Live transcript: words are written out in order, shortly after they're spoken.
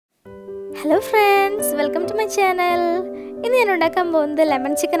Hello friends, welcome to my channel. ഇന്ന് ഞാൻ ഉണ്ടാക്കാൻ പോകുന്നത്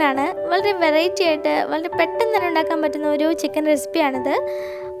ലെമൺ ചിക്കൻ ആണ്. വളരെ വെറൈറ്റി ആയിട്ട് വളരെ പെട്ടെന്ന് തന്നെ ഉണ്ടാക്കാൻ പറ്റുന്ന ഒരു ചിക്കൻ റെസിപ്പിയാണിത്.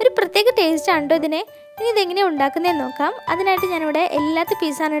 ഒരു പ്രത്യേക ടേസ്റ്റ് ആണ് ഇതിനെ. ഇനി ഇതെങ്ങനെ ഉണ്ടാക്കുന്നതെന്ന് നോക്കാം. അതിനായിട്ട് ഞാനിവിടെ എല്ലാത്ത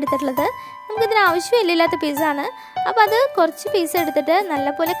പീസാണ് എടുത്തിട്ടുള്ളത്. നമുക്കിതിന് ആവശ്യമില്ലാത്ത പീസാണ്. അപ്പോൾ അത് കുറച്ച് പീസ് എടുത്തിട്ട്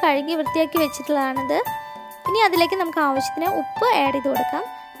നല്ലപോലെ കഴുകി വൃത്തിയാക്കി വെച്ചിട്ടുള്ളതാണിത്. ഇനി അതിലേക്ക് നമുക്ക് ആവശ്യത്തിന് ഉപ്പ് ആഡ് ചെയ്ത് കൊടുക്കാം.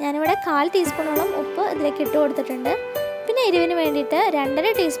 ഞാനിവിടെ 1/4 ടീസ്പൂണോളം ഉപ്പ് ഇതിലേക്ക് ഇട്ട് കൊടുത്തിട്ടുണ്ട്. പിന്നെ എരിവിന് വേണ്ടിയിട്ട്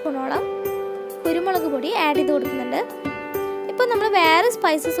 2.5 ടീസ്പൂണോളം കുരുമുളക് പൊടി ആഡ് ചെയ്ത് കൊടുക്കുന്നുണ്ട്. ഇപ്പോൾ നമ്മൾ വേറെ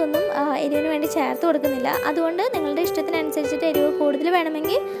സ്പൈസസ് ഒന്നും എരിവിന് വേണ്ടി ചേർത്ത് കൊടുക്കുന്നില്ല. അതുകൊണ്ട് നിങ്ങളുടെ ഇഷ്ടത്തിനനുസരിച്ചിട്ട് എരിവ് കൂടുതൽ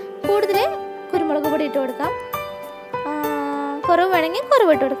വേണമെങ്കിൽ കൂടുതൽ കുരുമുളക് പൊടി ഇട്ട് കൊടുക്കാം, കുറവ് വേണമെങ്കിൽ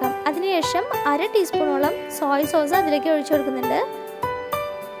കുറവ് ഇട്ട് കൊടുക്കാം. അതിനുശേഷം 1/2 ടീസ്പൂണോളം സോയ സോസ് അതിലേക്ക് ഒഴിച്ചു കൊടുക്കുന്നുണ്ട്.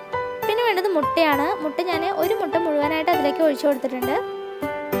 പിന്നെ വേണ്ടത് മുട്ടയാണ്. മുട്ട ഞാൻ ഒരു മുട്ട മുഴുവനായിട്ട് അതിലേക്ക് ഒഴിച്ചു കൊടുത്തിട്ടുണ്ട്.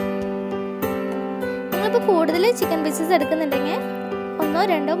 നിങ്ങളിപ്പോൾ കൂടുതൽ ചിക്കൻ പീസസ് എടുക്കുന്നുണ്ടെങ്കിൽ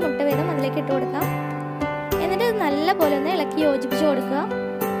 1-2 മുട്ട വീതം അതിലേക്ക് ഇട്ട് കൊടുക്കാം. എന്നിട്ട് നല്ലപോലെ ഒന്ന് ഇളക്കി യോജിപ്പിച്ച് കൊടുക്കുക.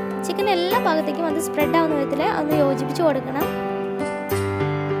 ചിക്കൻ എല്ലാ ഭാഗത്തേക്കും അത് സ്പ്രെഡ് ആവുന്ന വിധത്തിൽ ഒന്ന് യോജിപ്പിച്ച് കൊടുക്കണം.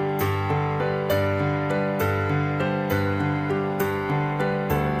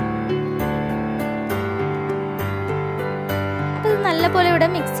 അപ്പോൾ ഇത് നല്ലപോലെ ഇവിടെ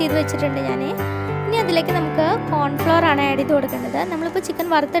മിക്സ് ചെയ്ത് വെച്ചിട്ടുണ്ട് ഞാൻ. ഇനി അതിലേക്ക് നമുക്ക് കോൺഫ്ലോർ ആണ് ആഡ് ചെയ്ത് കൊടുക്കേണ്ടത്. നമ്മളിപ്പോൾ ചിക്കൻ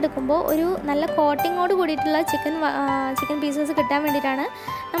വറുത്തെടുക്കുമ്പോൾ ഒരു നല്ല കോട്ടിങ്ങോട് കൂടിയിട്ടുള്ള ചിക്കൻ പീസസ് കിട്ടാൻ വേണ്ടിയിട്ടാണ്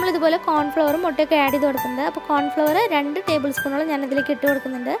നമ്മളിതുപോലെ കോൺഫ്ലോറും മുട്ടയൊക്കെ ആഡ് ചെയ്ത് കൊടുക്കുന്നത്. അപ്പോൾ കോൺഫ്ലോർ 2 ടേബിൾ സ്പൂണോളം ഞാൻ അതിലേക്ക് ഇട്ട്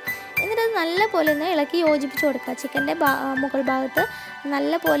കൊടുക്കുന്നുണ്ട്. എന്നിട്ട് അത് നല്ലപോലെ ഒന്ന് ഇളക്കി യോജിപ്പിച്ച് കൊടുക്കുക. ചിക്കൻ്റെ മുകൾ ഭാഗത്ത്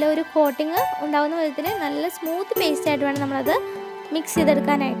നല്ലപോലെ ഒരു കോട്ടിങ് ഉണ്ടാകുന്ന വിധത്തിൽ നല്ല സ്മൂത്ത് പേസ്റ്റ് ആയിട്ട് വേണം നമ്മളത് മിക്സ്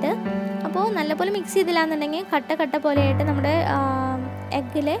ചെയ്തെടുക്കാനായിട്ട്. അപ്പോൾ നല്ലപോലെ മിക്സ് ചെയ്തില്ലാന്നുണ്ടെങ്കിൽ കട്ട പോലെയായിട്ട് നമ്മുടെ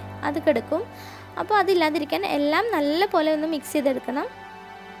എഗ്ഗിൽ അത് കിടക്കും. അപ്പോൾ അതില്ലാതിരിക്കാൻ എല്ലാം നല്ല പോലെ ഒന്ന് മിക്സ് ചെയ്തെടുക്കണം.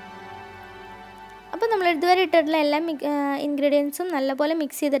 അപ്പോൾ നമ്മൾ ഇതുവരെ ഇട്ടിട്ടുള്ള എല്ലാ ഇൻഗ്രീഡിയൻസും നല്ലപോലെ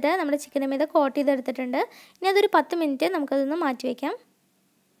മിക്സ് ചെയ്തിട്ട് നമ്മുടെ ചിക്കന് മീതെ കോട്ട് ചെയ്തെടുത്തിട്ടുണ്ട്. ഇനി അതൊരു 10 മിനിറ്റ് നമുക്കതൊന്ന് മാറ്റി വയ്ക്കാം.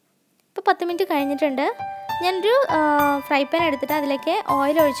 ഇപ്പോൾ 10 മിനിറ്റ് കഴിഞ്ഞിട്ടുണ്ട്. ഞാനൊരു ഫ്രൈ പാൻ എടുത്തിട്ട് അതിലേക്ക്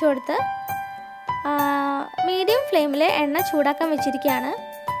ഓയിൽ ഒഴിച്ചു കൊടുത്ത് മീഡിയം ഫ്ലെയിമിൽ എണ്ണ ചൂടാക്കാൻ വെച്ചിരിക്കുകയാണ്.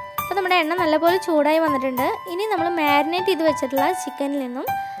 അപ്പോൾ നമ്മുടെ എണ്ണ നല്ലപോലെ ചൂടായി വന്നിട്ടുണ്ട്. ഇനി നമ്മൾ മാരിനേറ്റ് ചെയ്ത് വെച്ചിട്ടുള്ള ചിക്കനിൽ നിന്നും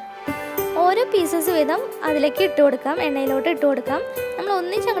ഓരോ പീസസ് വീതം അതിലേക്ക് ഇട്ട് കൊടുക്കാം, എണ്ണയിലോട്ട് ഇട്ട് കൊടുക്കാം. നമ്മൾ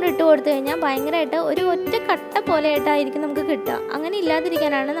ഒന്നിച്ച് അങ്ങോട്ട് ഇട്ട് കൊടുത്തു കഴിഞ്ഞാൽ ഭയങ്കരമായിട്ട് ഒരു ഒറ്റ കട്ട പോലെയായിട്ടായിരിക്കും നമുക്ക് കിട്ടുക. അങ്ങനെ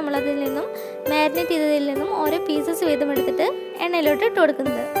ഇല്ലാതിരിക്കാനാണ് നമ്മളതിൽ നിന്നും മാരിനേറ്റ് ചെയ്തതിൽ നിന്നും ഓരോ പീസസ് വീതം എടുത്തിട്ട് എണ്ണയിലോട്ട് ഇട്ട്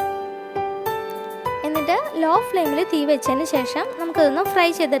കൊടുക്കുന്നത്. എന്നിട്ട് ലോ ഫ്ലെയിമിൽ തീ വെച്ചതിന് ശേഷം നമുക്കതൊന്ന് ഫ്രൈ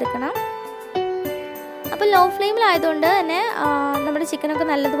ചെയ്തെടുക്കണം. അപ്പോൾ ലോ ഫ്ലെയിമിലായതുകൊണ്ട് തന്നെ നമ്മുടെ ചിക്കനൊക്കെ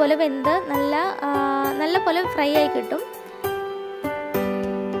നല്ലതുപോലെ വെന്ത് നല്ല പോലെ ഫ്രൈ ആയി കിട്ടും.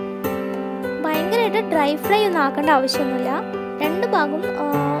 ഭയങ്കരമായിട്ട് ഡ്രൈ ഫ്രൈ ഒന്നും ആക്കേണ്ട ആവശ്യമൊന്നുമില്ല. 2 ഭാഗവും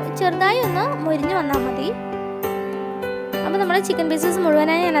ചെറുതായി ഒന്ന് മൊരിഞ്ഞ് വന്നാൽ മതി. അപ്പോൾ നമ്മുടെ ചിക്കൻ പീസസ്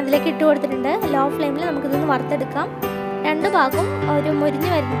മുഴുവനായി ഞാൻ അതിലേക്ക് ഇട്ട് കൊടുത്തിട്ടുണ്ട്. ലോ ഫ്ലെയിമിൽ നമുക്കിതൊന്ന് വറുത്തെടുക്കാം. 2 ഭാഗവും ഒരു മൊരിഞ്ഞ്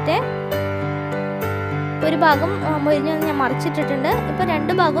വരുന്നിട്ട് ഒരു ഭാഗം മൊരിഞ്ഞ് വന്ന് ഞാൻ മറിച്ചിട്ടിട്ടുണ്ട്. ഇപ്പോൾ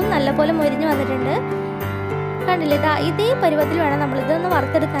 2 ഭാഗവും നല്ലപോലെ മൊരിഞ്ഞ് വന്നിട്ടുണ്ട്. കണ്ടില്ലേ, ഇതേ പരുവത്തിൽ വേണം നമ്മളിതൊന്ന്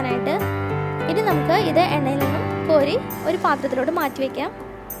വറുത്തെടുക്കാനായിട്ട്. ഇനി നമുക്ക് ഇത് എണ്ണയിൽ നിന്നും കോരി ഒരു പാത്രത്തിലോട്ട് മാറ്റി വയ്ക്കാം.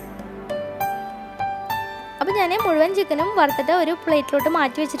 അപ്പോൾ ഞാൻ മുഴുവൻ ചിക്കനും വറുത്തിട്ട് ഒരു പ്ലേറ്റിലോട്ട്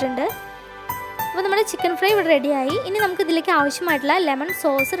മാറ്റി വെച്ചിട്ടുണ്ട്. അപ്പോൾ നമ്മുടെ ചിക്കൻ ഫ്രൈ ഇവിടെ റെഡിയായി. ഇനി നമുക്ക് ഇതിലേക്ക് ആവശ്യമായിട്ടുള്ള ലെമൺ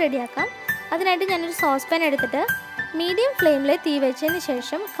സോസ് റെഡിയാക്കാം. അതിനായിട്ട് ഞാനൊരു സോസ് പാൻ എടുത്തിട്ട് മീഡിയം ഫ്ലെയിമിൽ തീ വെച്ചതിന്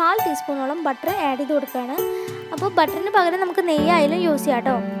ശേഷം 1/4 ടീസ്പൂണോളം ബട്ടർ ആഡ് ചെയ്ത് കൊടുക്കുകയാണ്. അപ്പോൾ ബട്ടറിന് പകരം നമുക്ക് നെയ്യായാലും യൂസ് ചെയ്യാം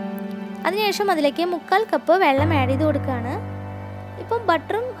കേട്ടോ. അതിനുശേഷം അതിലേക്ക് 1/4 കപ്പ് വെള്ളം ആഡ് ചെയ്ത് കൊടുക്കുകയാണ്. ഇപ്പോൾ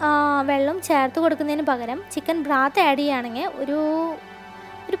ബട്ടറും വെള്ളവും ചേർത്ത് കൊടുക്കുന്നതിന് പകരം ചിക്കൻ ബ്രാത്ത് ആഡ് ചെയ്യുകയാണെങ്കിൽ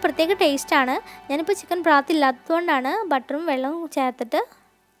ഒരു പ്രത്യേക ടേസ്റ്റാണ്. ഞാനിപ്പോൾ ചിക്കൻ ബ്രാത്ത് ഇല്ലാത്തതുകൊണ്ടാണ് ബട്ടറും വെള്ളവും ചേർത്തിട്ട്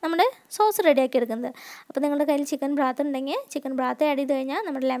നമ്മുടെ സോസ് റെഡിയാക്കി എടുക്കുന്നത്. അപ്പോൾ നിങ്ങളുടെ കയ്യിൽ ചിക്കൻ ബ്രാത്ത് ഉണ്ടെങ്കിൽ ചിക്കൻ ബ്രാത്ത് ആഡ് ചെയ്ത് കഴിഞ്ഞാൽ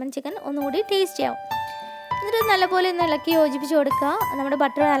നമ്മുടെ ലെമൺ ചിക്കൻ ഒന്നുകൂടി ടേസ്റ്റി ആവും. എന്നിട്ട് നല്ലപോലെ ഒന്ന് ഇളക്കി യോജിപ്പിച്ച് കൊടുക്കുക. നമ്മുടെ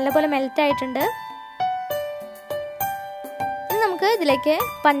ബട്ടർ നല്ലപോലെ മെൽറ്റ് ആയിട്ടുണ്ട്. ഇനി നമുക്ക് ഇതിലേക്ക്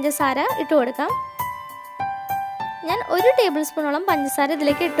പഞ്ചസാര ഇട്ട് കൊടുക്കാം. ഞാൻ 1 ടേബിൾ സ്പൂണോളം പഞ്ചസാര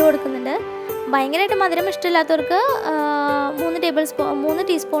ഇതിലേക്ക് ഇട്ട് കൊടുക്കുന്നുണ്ട്. ഭയങ്കരമായിട്ട് മധുരം ഇഷ്ടമില്ലാത്തവർക്ക് 3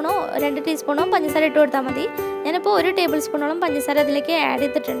 ടീസ്പൂണോ 2 ടീസ്പൂണോ പഞ്ചസാര ഇട്ട് കൊടുത്താൽ മതി. ഞാനിപ്പോൾ 1 ടേബിൾ സ്പൂണോളം പഞ്ചസാര അതിലേക്ക് ആഡ്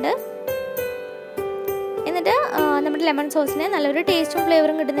ചെയ്തിട്ടുണ്ട്. എന്നിട്ട് നമ്മുടെ ലെമൺ സോസിന് നല്ലൊരു ടേസ്റ്റും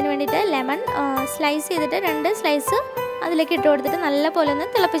ഫ്ലേവറും കിട്ടുന്നതിന് വേണ്ടിയിട്ട് ലെമൺ സ്ലൈസ് ചെയ്തിട്ട് 2 സ്ലൈസ് അതിലേക്ക് ഇട്ട് കൊടുത്തിട്ട് നല്ല പോലെ ഒന്ന്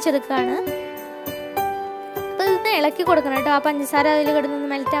തിളപ്പിച്ചെടുക്കുകയാണ്. അപ്പോൾ ഇതൊന്ന് ഇളക്കി കൊടുക്കണം കേട്ടോ. ആ പഞ്ചസാര അതിൽ കിടന്നൊന്ന്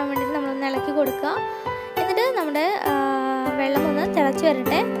മെൽറ്റ് ആവാൻ വേണ്ടിയിട്ട് നമ്മളൊന്ന് ഇളക്കി കൊടുക്കുക. എന്നിട്ട് നമ്മുടെ വെള്ളം ഒന്ന് തിളച്ച്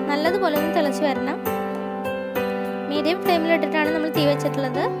വരട്ടെ. നല്ലതുപോലെ ഒന്ന് തിളച്ച് വരണം. മീഡിയം ഫ്ലെയിമിലിട്ടിട്ടാണ് നമ്മൾ തീ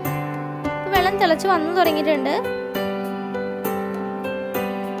വെച്ചിട്ടുള്ളത്. അപ്പോൾ വെള്ളം തിളച്ച് വന്നു തുടങ്ങിയിട്ടുണ്ട്.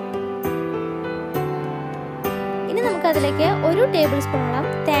 ഇനി നമുക്ക് അതിലേക്ക് 1 ടേബിൾ സ്പൂണോളം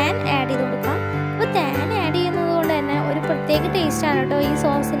തേൻ ആഡ് ചെയ്ത് കൊടുക്കാം. പ്രത്യേക ടേസ്റ്റാണ് കേട്ടോ ഈ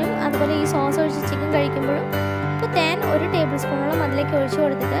സോസിനും, അതുപോലെ ഈ സോസ് ഒഴിച്ച് ചിക്കൻ കഴിക്കുമ്പോഴും. അപ്പോൾ തേൻ 1 ടേബിൾ സ്പൂണോളം അതിലേക്ക് ഒഴിച്ച്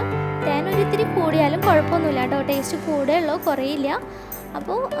കൊടുത്തിട്ട്, തേൻ ഒരിത്തിരി കൂടിയാലും കുഴപ്പമൊന്നുമില്ല കേട്ടോ, ടേസ്റ്റ് കൂടെ ഉള്ളൂ, കുറയില്ല.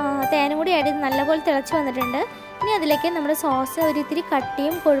 അപ്പോൾ തേനും കൂടി ആഡ് ചെയ്ത് നല്ലപോലെ തിളച്ച് വന്നിട്ടുണ്ട്. ഇനി അതിലേക്ക് നമ്മുടെ സോസ് ഒരിത്തിരി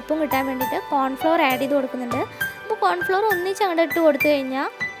കട്ടിയും കൊഴുപ്പും കിട്ടാൻ വേണ്ടിയിട്ട് കോൺഫ്ലോർ ആഡ് ചെയ്ത് കൊടുക്കുന്നുണ്ട്. അപ്പോൾ കോൺഫ്ലോർ ഒന്നിച്ച് അങ്ങോട്ട് ഇട്ട് കൊടുത്തു കഴിഞ്ഞാൽ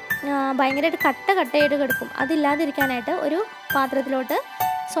ഭയങ്കരമായിട്ട് കട്ടയായിട്ട് കിടക്കും. അതില്ലാതിരിക്കാനായിട്ട് ഒരു പാത്രത്തിലോട്ട്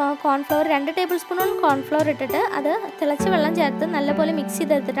കോൺഫ്ലോർ 2 ടേബിൾ സ്പൂണോളം കോൺഫ്ലോർ ഇട്ടിട്ട് അത് തിളച്ച വെള്ളം ചേർത്ത് നല്ലപോലെ മിക്സ്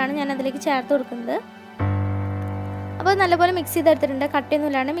ചെയ്തെടുത്തിട്ടാണ് ഞാൻ അതിലേക്ക് ചേർത്ത് കൊടുക്കുന്നത്. അപ്പോൾ നല്ലപോലെ മിക്സ് ചെയ്തെടുത്തിട്ടുണ്ട്, കട്ടയൊന്നും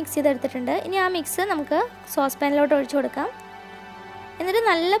ഇല്ലാണ്ട് മിക്സ് ചെയ്തെടുത്തിട്ടുണ്ട്. ഇനി ആ മിക്സ് നമുക്ക് സോസ് പാനിലോട്ട് ഒഴിച്ചു കൊടുക്കാം. എന്നിട്ട്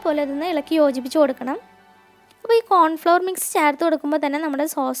നല്ലപോലെ അതൊന്ന് ഇളക്കി യോജിപ്പിച്ച് കൊടുക്കണം. അപ്പോൾ ഈ കോൺഫ്ലോർ മിക്സ് ചേർത്ത് കൊടുക്കുമ്പോൾ തന്നെ നമ്മുടെ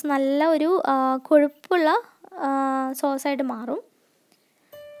സോസ് നല്ല ഒരു കൊഴുപ്പുള്ള സോസായിട്ട് മാറും.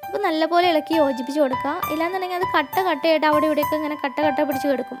 അപ്പോൾ നല്ലപോലെ ഇളക്കി യോജിപ്പിച്ച് കൊടുക്കുക. ഇല്ലാന്നുണ്ടെങ്കിൽ അത് കട്ടയായിട്ട് അവിടെ ഇവിടെയൊക്കെ ഇങ്ങനെ കട്ട പിടിച്ച്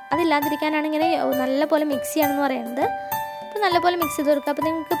കിടക്കും. അതില്ലാതിരിക്കാനാണ് ഇങ്ങനെ നല്ലപോലെ മിക്സ് ചെയ്യണമെന്ന് പറയുന്നത്. അപ്പോൾ നല്ലപോലെ മിക്സ് ചെയ്ത് കൊടുക്കുക. അപ്പോൾ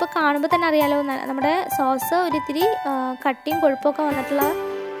നിങ്ങൾക്ക് ഇപ്പോൾ കാണുമ്പോൾ തന്നെ അറിയാലോ, നമ്മുടെ സോസ് ഒരിത്തിരി കട്ടിയും കൊഴുപ്പൊക്കെ വന്നിട്ടുള്ള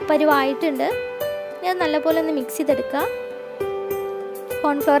പരുവായിട്ടുണ്ട്. ഇത് നല്ലപോലെ ഒന്ന് മിക്സ് ചെയ്തെടുക്കുക.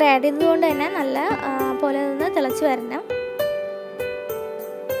 കോൺഫ്ലോർ ആഡ് ചെയ്തതുകൊണ്ട് തന്നെ നല്ല പോലെ ഒന്ന് തിളച്ച് വരണം.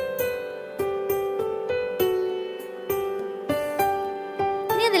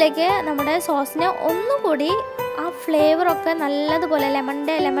 ഇനി ഇതിലേക്ക് നമ്മുടെ സോസിന് ഒന്നുകൂടി ആ ഫ്ലേവറൊക്കെ നല്ലതുപോലെ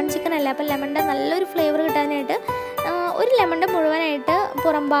ലെമൺ ചിക്കൻ അല്ല, അപ്പോൾ ലെമണിൻ്റെ നല്ലൊരു ഫ്ലേവർ കിട്ടാനായിട്ട് ഒരു ലെമണിൻ്റെ മുഴുവനായിട്ട്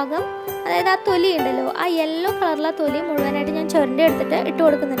പുറം ഭാഗം, അതായത് ആ തൊലി ഉണ്ടല്ലോ, ആ യെല്ലോ കളറിലെ തൊലി മുഴുവനായിട്ട് ഞാൻ ചുരണ്ടി എടുത്തിട്ട് ഇട്ട്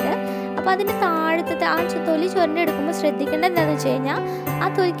കൊടുക്കുന്നുണ്ട്. അപ്പോൾ അതിൻ്റെ താഴത്തെ ആ തൊലി ചുരണ്ടി എടുക്കുമ്പോൾ ശ്രദ്ധിക്കേണ്ടത് എന്താണെന്ന് വെച്ച് കഴിഞ്ഞാൽ ആ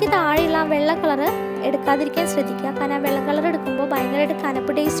തൊലിക്ക് താഴെയുള്ള ആ വെള്ള കളറ് എടുക്കാതിരിക്കാൻ ശ്രദ്ധിക്കുക. കാരണം ആ വെള്ള കളർ എടുക്കുമ്പോൾ ഭയങ്കരമായിട്ട്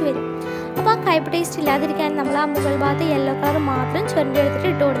കനപ്പ് ടേസ്റ്റ് വരും. അപ്പോൾ ആ കയ്പ്പ് ടേസ്റ്റ് ഇല്ലാതിരിക്കാൻ നമ്മൾ ആ മുകൾ ഭാഗത്ത് യെല്ലോ കളർ മാത്രം ചുരണ്ടി എടുത്തിട്ട്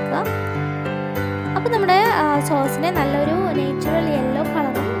ഇട്ട് കൊടുക്കുക. അപ്പോൾ നമ്മുടെ സോസിന് നല്ലൊരു നേച്ചുറൽ യെല്ലോ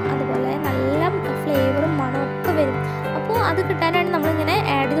കളറും അതുപോലെ നല്ല ഫ്ലേവറും മണവും ഒക്കെ വരും. അപ്പോൾ അത് കിട്ടാനാണ് നമ്മളിങ്ങനെ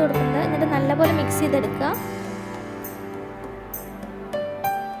ആഡ് ചെയ്ത് കൊടുക്കുന്നത്. എന്നിട്ട് നല്ലപോലെ മിക്സ് ചെയ്തെടുക്കുക.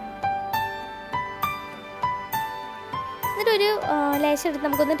 എന്നിട്ടൊരു ലേശം എടുത്ത്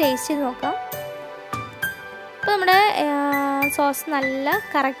നമുക്കൊന്ന് ടേസ്റ്റ് ചെയ്ത് നോക്കാം. അപ്പോൾ നമ്മുടെ സോസ് നല്ല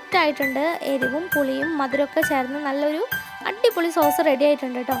കറക്റ്റായിട്ടുണ്ട്. എരിവും പുളിയും മധുരമൊക്കെ ചേർന്ന് നല്ലൊരു അടിപൊളി സോസ് റെഡി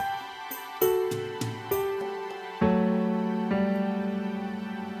ആയിട്ടുണ്ട് കേട്ടോ.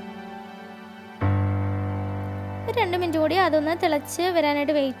 ഒരു 2 മിനിറ്റ് കൂടി അതൊന്ന് തിളച്ച്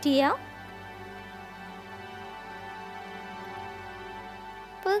വരാനായിട്ട് വെയിറ്റ് ചെയ്യാം.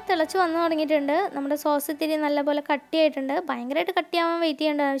 അപ്പോൾ തിളച്ച് വന്നു തുടങ്ങിയിട്ടുണ്ട്. നമ്മുടെ സോസ് ഇത്തിരി നല്ലപോലെ കട്ടിയായിട്ടുണ്ട്. ഭയങ്കരമായിട്ട് കട്ടിയാവാൻ വെയിറ്റ്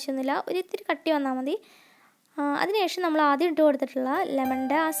ചെയ്യേണ്ട ആവശ്യമൊന്നുമില്ല, ഒരിത്തിരി കട്ടി വന്നാൽ മതി. അതിനുശേഷം നമ്മൾ ആദ്യം ഇട്ട് കൊടുത്തിട്ടുള്ള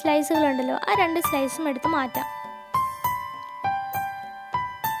ലെമണിൻ്റെ ആ സ്ലൈസുകളുണ്ടല്ലോ, ആ 2 സ്ലൈസും എടുത്ത് മാറ്റാം.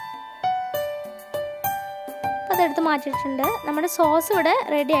 അപ്പോൾ അതെടുത്ത് മാറ്റിയിട്ടുണ്ട്. നമ്മുടെ സോസ് ഇവിടെ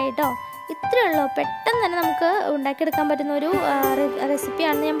റെഡി ആയിട്ടോ. ഇത്രയേ ഉള്ളൂ, പെട്ടെന്ന് തന്നെ നമുക്ക് ഉണ്ടാക്കിയെടുക്കാൻ പറ്റുന്ന ഒരു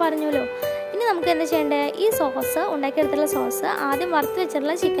റെസിപ്പിയാണെന്ന് ഞാൻ പറഞ്ഞല്ലോ. ഇനി നമുക്ക് എന്താ ചെയ്യേണ്ടത്, ഈ സോസ് ഉണ്ടാക്കിയെടുത്തുള്ള സോസ് ആദ്യം വറുത്ത്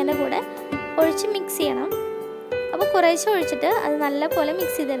വെച്ചിട്ടുള്ള ചിക്കൻ്റെ കൂടെ ഒഴിച്ച് മിക്സ് ചെയ്യണം. അപ്പോൾ കുറേശ്ശെ ഒഴിച്ചിട്ട് അത് നല്ലപോലെ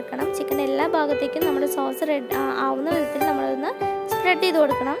മിക്സ് ചെയ്തെടുക്കണം. ചിക്കൻ്റെ എല്ലാ ഭാഗത്തേക്കും നമ്മുടെ സോസ് ആവുന്ന വിധത്തിൽ നമ്മളൊന്ന് സ്പ്രെഡ് ചെയ്ത്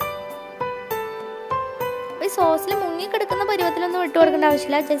കൊടുക്കണം. അപ്പോൾ ഈ സോസിൽ മുങ്ങിക്കിടക്കുന്ന പരുവത്തിലൊന്നും ഇട്ട് കൊടുക്കേണ്ട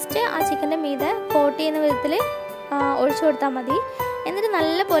ആവശ്യമില്ല. ജസ്റ്റ് ആ ചിക്കൻ്റെ മീതെ കോട്ട് ചെയ്യുന്ന വിധത്തിൽ ഒഴിച്ചു കൊടുത്താൽ മതി. എന്നിട്ട്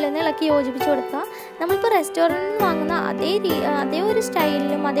നല്ലപോലെ ഒന്ന് ഇളക്കി യോജിപ്പിച്ച് കൊടുക്കുക. നമ്മളിപ്പോൾ റെസ്റ്റോറൻറ്റിൽ നിന്ന് വാങ്ങുന്ന അതേ ഒരു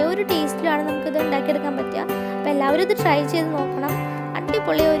സ്റ്റൈലിലും അതേ ഒരു ടേസ്റ്റിലാണ് നമുക്കിത് ഉണ്ടാക്കിയെടുക്കാൻ പറ്റുക. അപ്പോൾ എല്ലാവരും ഇത് ട്രൈ ചെയ്ത് നോക്കണം.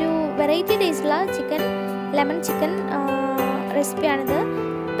 അടിപൊളി ഒരു വെറൈറ്റി ടേസ്റ്റുള്ള ലെമൺ ചിക്കൻ റെസിപ്പിയാണിത്.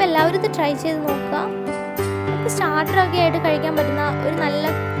 അപ്പോൾ എല്ലാവരും ഇത് ട്രൈ ചെയ്ത് നോക്കുക. നമുക്ക് സ്റ്റാർട്ടറൊക്കെ ആയിട്ട് കഴിക്കാൻ പറ്റുന്ന ഒരു നല്ല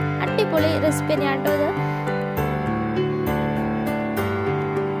അടിപൊളി റെസിപ്പി തന്നെയാണ് കേട്ടോ ഇത്.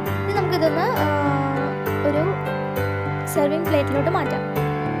 ഇനി നമുക്കിതൊന്ന് ഒരു സെർവിങ് പ്ലേറ്റിലോട്ട് മാറ്റാം.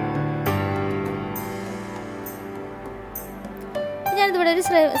 ഞാനിതിവിടെ ഒരു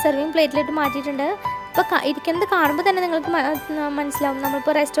സെർവിങ് പ്ലേറ്റിലോട്ട് മാറ്റിയിട്ടുണ്ട്. ഇപ്പോൾ ഇരിക്കുന്നത് കാണുമ്പോൾ തന്നെ നിങ്ങൾക്ക് മനസ്സിലാവും,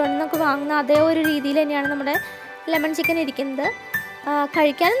 നമ്മളിപ്പോൾ റെസ്റ്റോറൻറ്റിൽ നിന്നൊക്കെ വാങ്ങുന്ന അതേ ഒരു രീതിയിൽ തന്നെയാണ് നമ്മുടെ ലെമൺ ചിക്കൻ ഇരിക്കുന്നത്.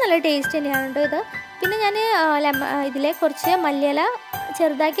 കഴിക്കാനും നല്ല ടേസ്റ്റ് തന്നെയാണ് കേട്ടോ ഇത്. പിന്നെ ഞാൻ ഇതിലെ കുറച്ച് മല്ലിയില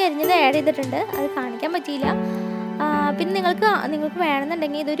ചെറുതാക്കി അരിഞ്ഞത് ആഡ് ചെയ്തിട്ടുണ്ട്, അത് കാണിക്കാൻ പറ്റിയില്ല. പിന്നെ നിങ്ങൾക്ക്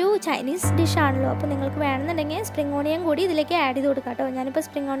വേണമെന്നുണ്ടെങ്കിൽ ഇതൊരു ചൈനീസ് ഡിഷാണല്ലോ, അപ്പോൾ നിങ്ങൾക്ക് വേണമെന്നുണ്ടെങ്കിൽ സ്പ്രിംഗ് ഓണിയൻ കൂടി ഇതിലേക്ക് ആഡ് ചെയ്ത് കൊടുക്കാം കേട്ടോ. ഞാനിപ്പോൾ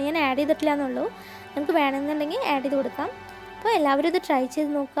സ്പ്രിംഗ് ഓണിയൻ ആഡ് ചെയ്തിട്ടില്ല എന്നുള്ളൂ, നിങ്ങൾക്ക് വേണമെന്നുണ്ടെങ്കിൽ ആഡ് ചെയ്ത് കൊടുക്കാം. അപ്പോൾ എല്ലാവരും ഇത് ട്രൈ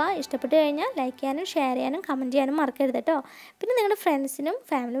ചെയ്ത് നോക്കുക. ഇഷ്ടപ്പെട്ട് കഴിഞ്ഞാൽ ലൈക്ക് ചെയ്യാനും ഷെയർ ചെയ്യാനും കമൻറ്റ് ചെയ്യാനും മറക്കരുത് കേട്ടോ. പിന്നെ നിങ്ങളുടെ ഫ്രണ്ട്സിനും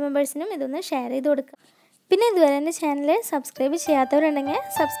ഫാമിലി മെമ്പേഴ്സിനും ഇതൊന്ന് ഷെയർ ചെയ്ത് കൊടുക്കുക. പിന്നെ ഇതുവരെ എൻ്റെ ചാനൽ സബ്സ്ക്രൈബ് ചെയ്യാത്തവരുണ്ടെങ്കിൽ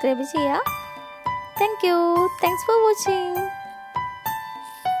സബ്സ്ക്രൈബ് ചെയ്യുക. Thanks for watching.